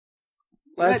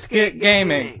Let's get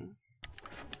gaming.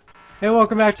 Hey,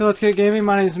 welcome back to Let's Get Gaming.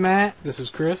 My name is Matt. This is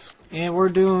Chris. And we're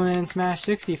doing Smash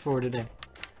 64 today.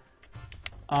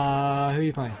 Who are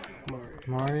you playing?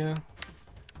 Mario?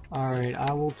 Alright,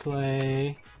 I will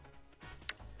play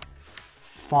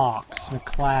Fox,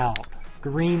 McCloud,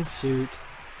 Green Suit,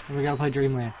 and we gotta play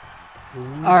Dreamland.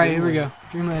 Alright, here we go.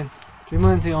 Dreamland.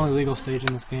 Dreamland's the only legal stage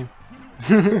in this game.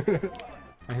 Alright,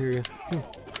 here we go.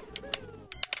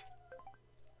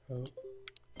 Oh.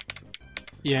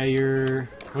 Yeah, you're...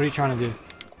 What are you trying to do?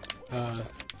 I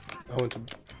want to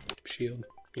shield.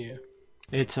 Yeah.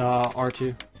 It's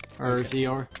R2 or okay.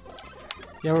 ZR.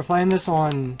 Yeah, we're playing this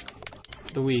on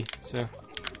the Wii, so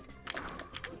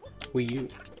Wii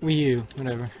U,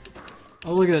 whatever.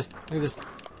 Oh, look at this! Look at this!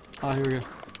 Oh, here we go.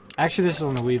 Actually, this is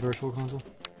on the Wii Virtual Console.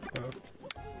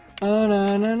 Oh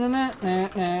no no no no no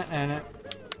no no!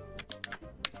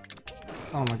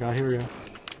 Oh my God! Here we go.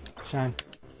 Shine.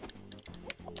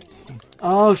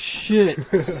 Oh shit!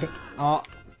 Oh,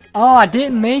 I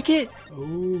didn't make it.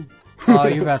 Oh. Oh,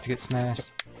 you're about to get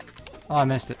smashed. Oh, I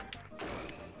missed it.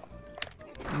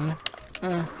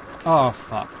 Oh,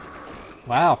 fuck.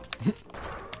 Wow.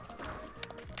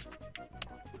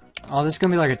 Oh, this is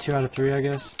gonna be like a 2 out of 3, I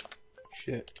guess.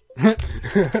 Shit.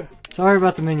 Sorry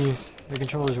about the menus. The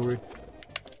controllers are weird.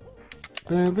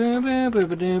 Boom, boom, boom, boom,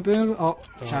 boom, boom. Oh,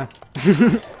 shine.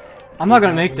 I'm not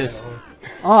gonna make this.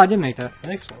 Oh, I did make that.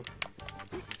 Nice one.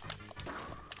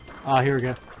 Oh, here we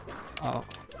go. Oh,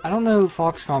 I don't know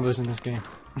Fox combos in this game.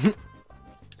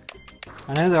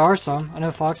 I know there are some. I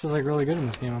know Fox is like really good in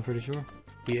this game, I'm pretty sure.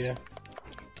 Yeah.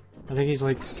 I think he's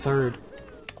like 3rd.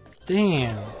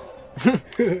 Damn.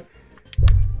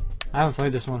 I haven't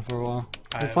played this one for a while.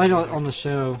 We played it on the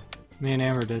show. Me and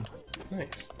Amber did.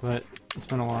 Nice. But it's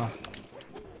been a while.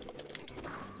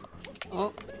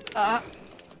 Oh.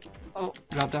 Oh,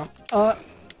 drop down.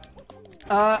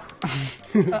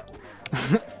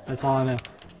 That's all I know.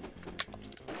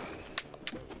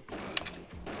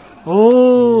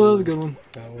 Oh, that was a good one.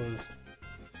 That was.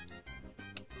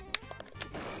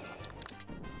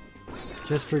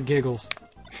 Just for giggles.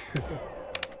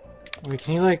 Wait,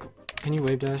 can you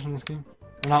wave dash in this game?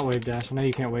 Well, not wave dash. I know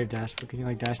you can't wave dash, but can you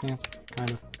like dash dance?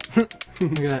 Kind of.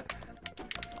 Look at that.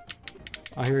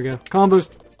 Oh, here we go. Combos!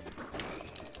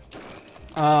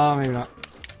 Maybe not.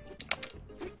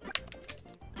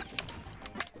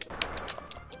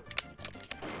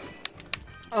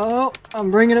 Oh, I'm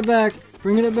bringing it back.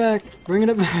 Bringing it back. Bringing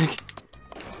it back.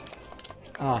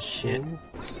 Oh, shit.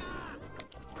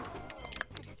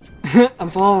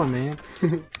 I'm falling, man.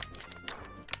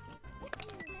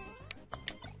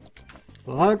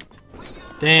 Fuck.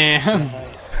 Damn.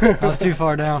 Nice. I was too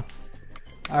far down.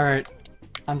 Alright.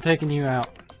 I'm taking you out.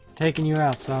 Taking you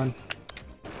out, son.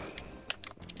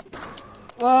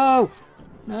 Whoa!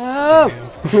 No!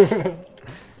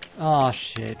 Oh,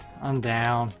 shit. I'm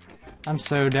down. I'm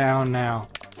so down now.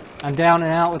 I'm down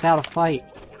and out without a fight.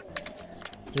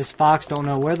 This Fox don't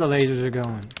know where the lasers are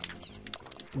going.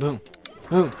 Boom.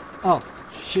 Boom. Oh,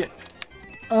 shit.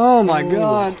 Oh my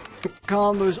God.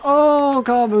 Combos. Oh,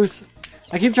 combos.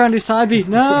 I keep trying to do side B.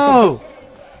 No!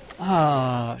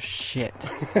 Oh, shit.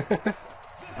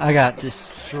 I got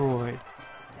destroyed.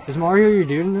 Is Mario your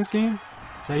dude in this game?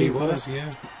 Is that He you? was,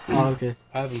 yeah. Oh, okay.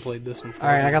 I haven't played this one.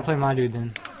 Alright, I gotta play my dude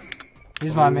then.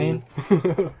 He's my main.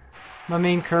 My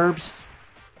main Curbs.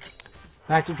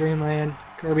 Back to Dreamland.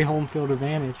 Kirby home field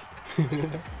advantage.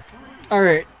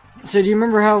 Alright. So do you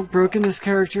remember how broken this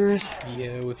character is?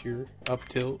 Yeah, with your up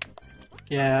tilt.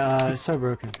 Yeah, it's so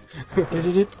broken.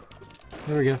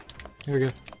 Here we go. Here we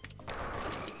go.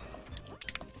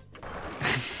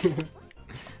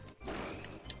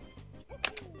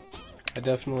 I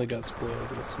definitely got spoiled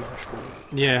with Smash 4.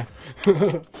 Yeah.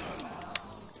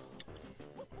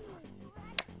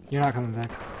 You're not coming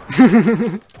back.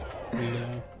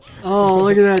 No. Oh,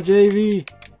 look at that, JV.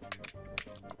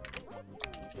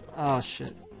 Oh,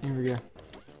 shit. Here we go.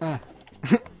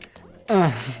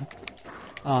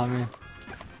 Oh, man.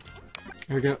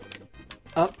 Here we go.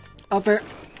 Up. Up there.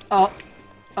 Up.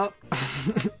 Up.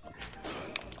 That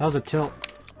was a tilt.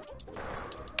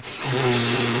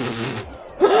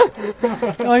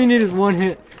 All you need is one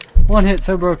hit. One hit,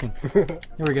 so broken. Here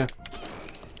we go.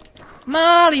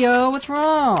 Mario, what's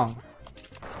wrong?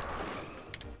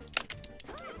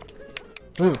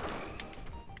 Boom.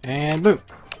 And boom.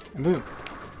 And boom.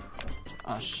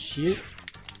 Oh, shit.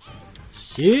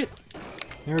 Shit.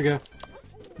 Here we go.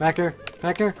 Back here.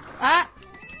 Back here. Ah!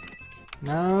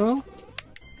 No.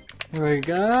 Here we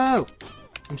go.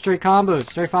 I'm straight combos.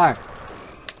 Straight fire.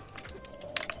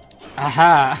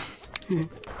 Aha.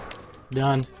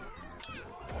 Done.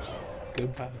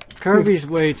 Goodbye. Kirby's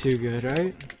way too good,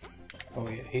 right? Oh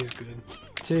yeah, he's good.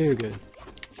 Too good.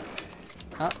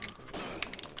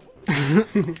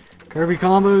 Kirby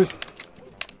combos.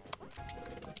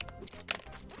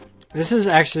 This is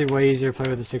actually way easier to play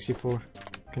with the 64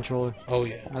 controller. Oh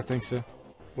yeah, I think so.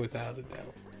 without a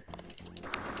doubt.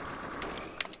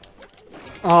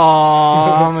 Oh,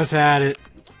 almost had it.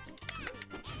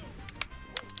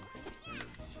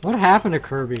 What happened to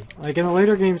Kirby? Like in the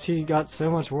later games, he got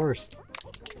so much worse.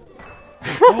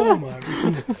 Oh my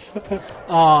goodness.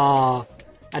 Oh,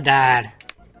 I died.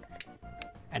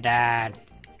 I died.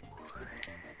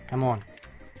 Come on.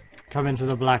 Come into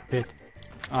the black pit.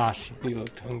 Oh, shit. You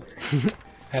looked hungry.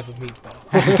 Have a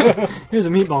meatball. Here's a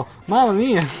meatball. Mamma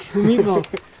mia. Meatball.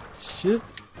 Shit.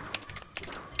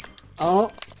 Oh.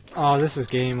 Oh, this is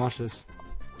game. Watch this.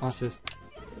 Watch this.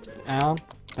 Down.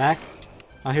 Back.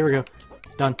 Oh, here we go.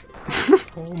 Done.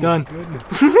 Oh my Done. goodness.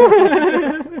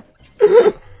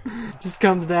 Just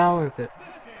comes down with it.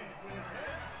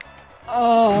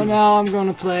 Oh, now I'm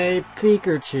gonna play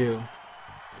Pikachu.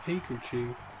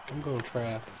 Pikachu. I'm gonna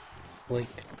try Link.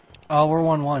 Oh, we're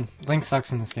 1-1. Link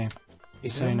sucks in this game.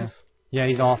 He's So you know. nice. Yeah,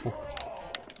 he's awful.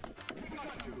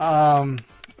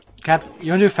 Cap,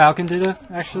 you wanna do Falcon Ditto,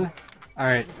 actually?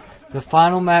 Alright. The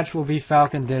final match will be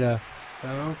Falcon Ditto.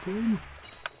 Falcon.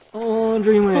 Oh,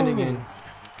 Dreamland again.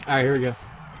 Alright, here we go.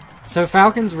 So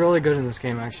Falcon's really good in this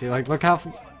game, actually. Like, look how...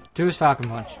 do his Falcon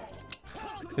Punch.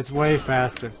 It's way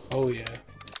faster. Oh yeah.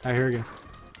 Alright, here we go.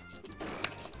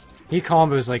 He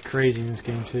combos like crazy in this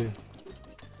game, too.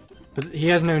 But he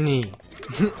has no knee.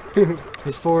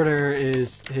 His forward air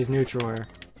is his neutral air.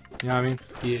 You know what I mean?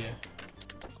 Yeah.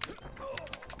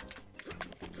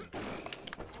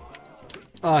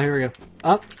 Oh, here we go.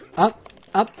 Up, up,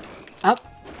 up, up.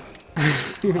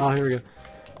 Oh, here we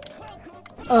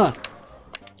go.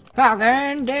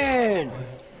 Falcon dead!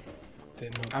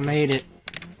 Didn't know. I made it.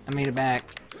 I made it back.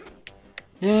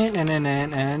 Na na na na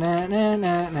na na na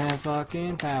na na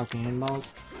fucking Falcon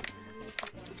balls.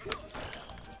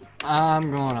 I'm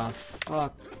gonna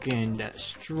fucking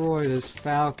destroy this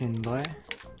Falcon, boy.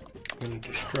 Gonna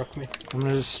destruct me. I'm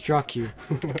gonna destruct you.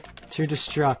 To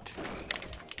destruct.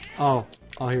 Oh.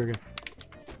 Oh, here we go.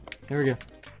 Here we go.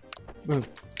 Boom.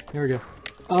 Here we go.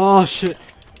 Oh, shit.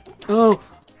 Oh.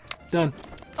 Done.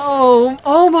 Oh.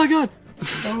 Oh, my God.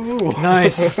 Oh.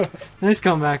 Nice. Nice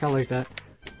comeback. I like that.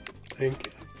 Thank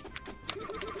you.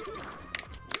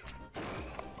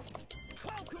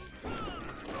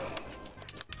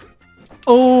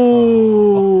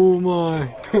 Oh,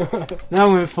 my. That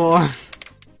went far.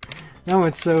 That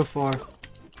went so far.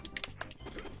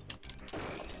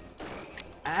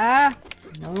 Ah.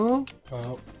 No.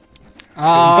 Oh.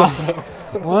 Ah.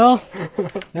 Well,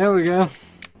 there we go.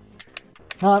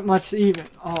 Not much even.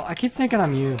 Oh, I keep thinking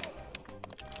I'm you.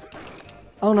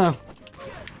 Oh no.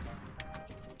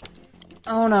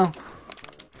 Oh no.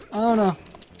 Oh no.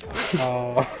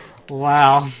 Oh.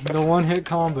 Wow. The one-hit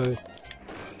combos.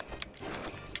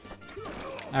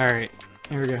 Alright.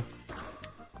 Here we go.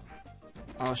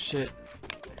 Oh shit.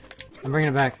 I'm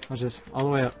bringing it back. Watch this. All the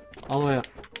way up. All the way up.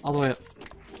 All the way up.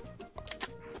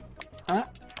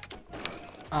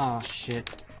 Oh shit.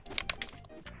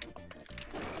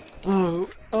 Oh,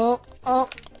 oh, oh,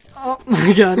 oh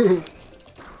my god.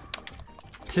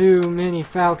 Too many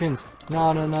Falcons.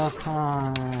 Not enough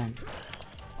time.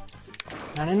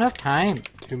 Not enough time.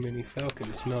 Too many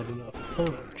Falcons, not enough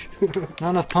punch. Not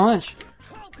enough punch.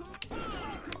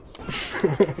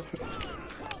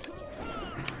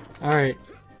 Alright.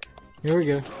 Here we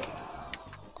go.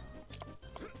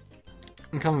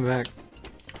 I'm coming back.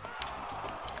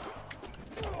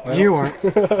 Well. You weren't.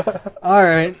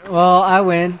 Alright, well, I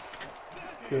win.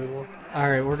 Good one.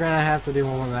 Alright, we're gonna have to do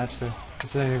one more match though.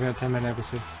 It's only gonna be a 10-minute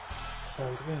episode.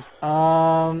 Sounds good.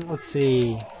 Let's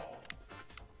see.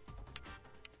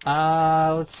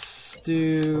 Let's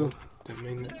do... Didn't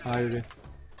mean that. Oh, you're good.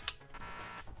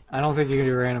 I don't think you can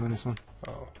do random in this one.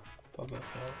 Oh. Thought that's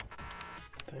how.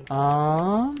 Thank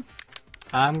you.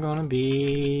 I'm gonna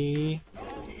be...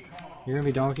 You're gonna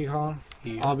be Donkey Kong?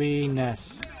 Yeah. I'll be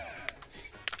Ness.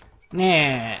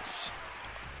 Ness!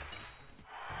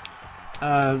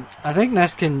 I think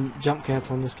Ness can jump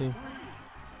cancel in this game.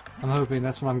 I'm hoping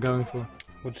that's what I'm going for.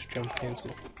 Let's jump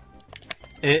cancel.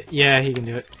 Yeah, he can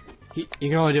do it. You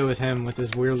can only do it with him, with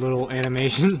his weird little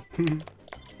animation.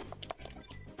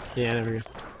 Yeah, there we go.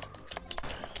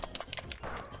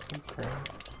 Oh, crap.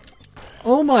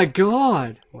 Oh my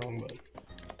god! Wrong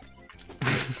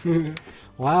button.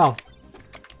 Wow.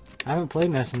 I haven't played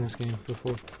Ness in this game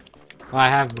before. Well, I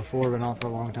have before, but not for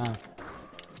a long time.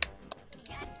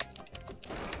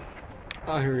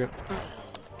 Oh, here we go.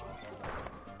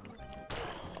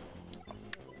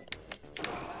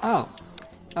 Oh.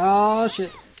 Oh,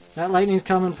 shit. That lightning's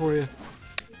coming for you.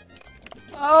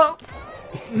 Oh!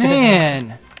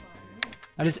 Man!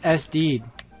 I just SD'd.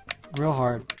 Real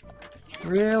hard.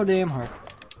 Real damn hard.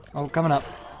 Oh, coming up.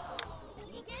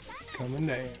 Coming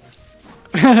down.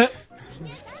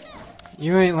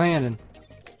 You ain't landing.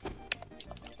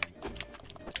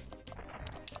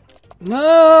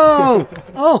 No!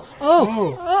 Oh!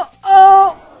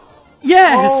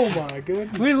 Yes! Oh my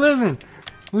goodness. We living.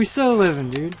 We so living,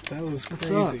 dude. That was What's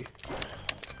up? crazy.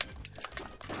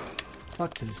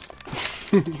 Fuck this.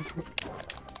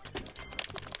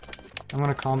 I'm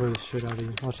gonna combo this shit out of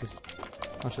you. Watch this.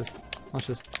 Watch this. Watch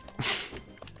this.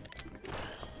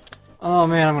 Oh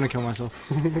man, I'm gonna kill myself.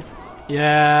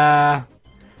 Yeah.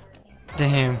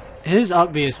 Damn. His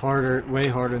up B is harder, way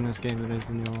harder in this game than it is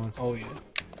the new ones. Oh yeah.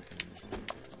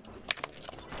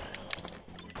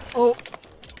 Oh.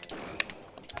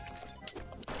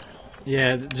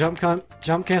 Yeah, the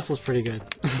jump cancel's pretty good.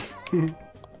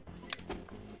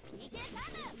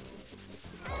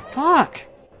 Fuck!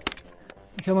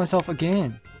 I killed myself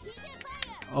again.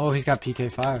 Oh, he's got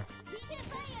PK fire.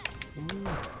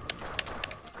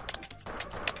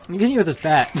 I'm getting you with this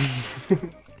bat.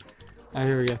 Alright,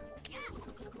 here we go.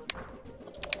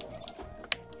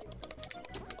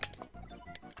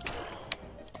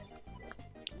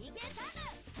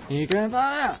 PK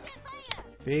fire!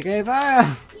 PK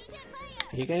fire!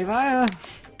 PK fire!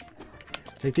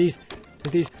 Take these!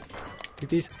 Take these! Take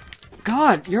these!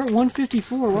 God, you're at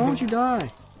 154. Why don't you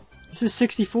die? This is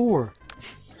 64.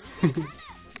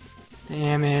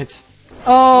 Damn it.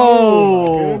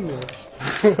 Oh! My goodness.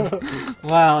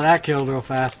 Wow, that killed real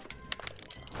fast.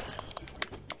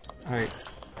 Alright.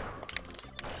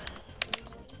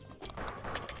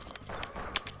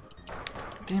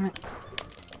 Damn it.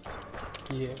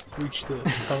 Yeah, reach the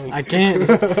tongue. I can't.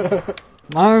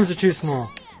 My arms are too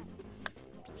small.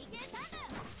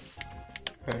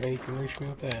 Alright, you can reach me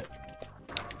with that.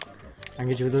 I can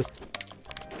get you with this.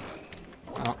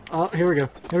 Oh, here we go.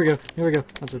 Here we go. Here we go.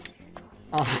 What's this?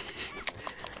 Oh.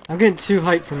 I'm getting too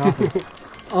hyped for nothing.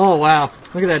 Oh, wow.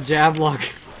 Look at that jab block.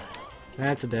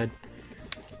 That's a dead.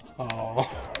 Oh.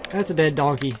 That's a dead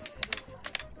donkey.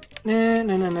 Nah,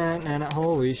 nah, nah, nah, nah, nah.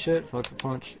 Holy shit. Fuck the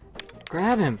punch.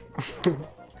 Grab him.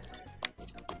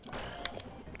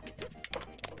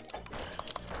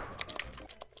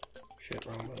 Shit,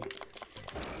 wrong button.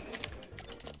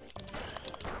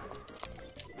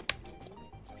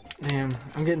 Damn,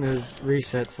 I'm getting those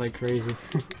resets like crazy.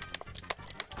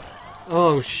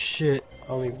 Oh shit. I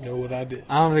don't even know what I did.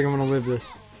 I don't think I'm gonna live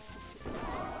this.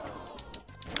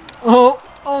 Oh!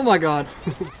 Oh my god.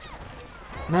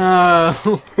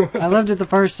 No! I lived it the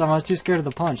first time. I was too scared of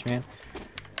the punch, man.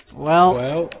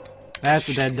 Well, that's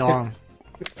a dead dong.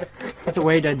 That's a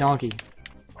way dead donkey.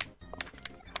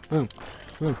 Boom.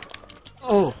 Boom.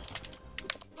 Oh!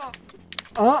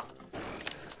 Oh!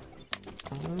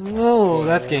 Oh,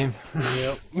 that's game.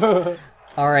 Yep.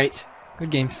 Alright.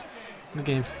 Good games. Good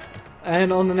games.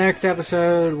 And on the next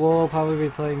episode, we'll probably be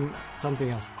playing something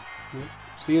else.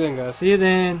 See you then, guys. See you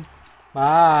then.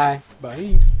 Bye.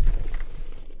 Bye.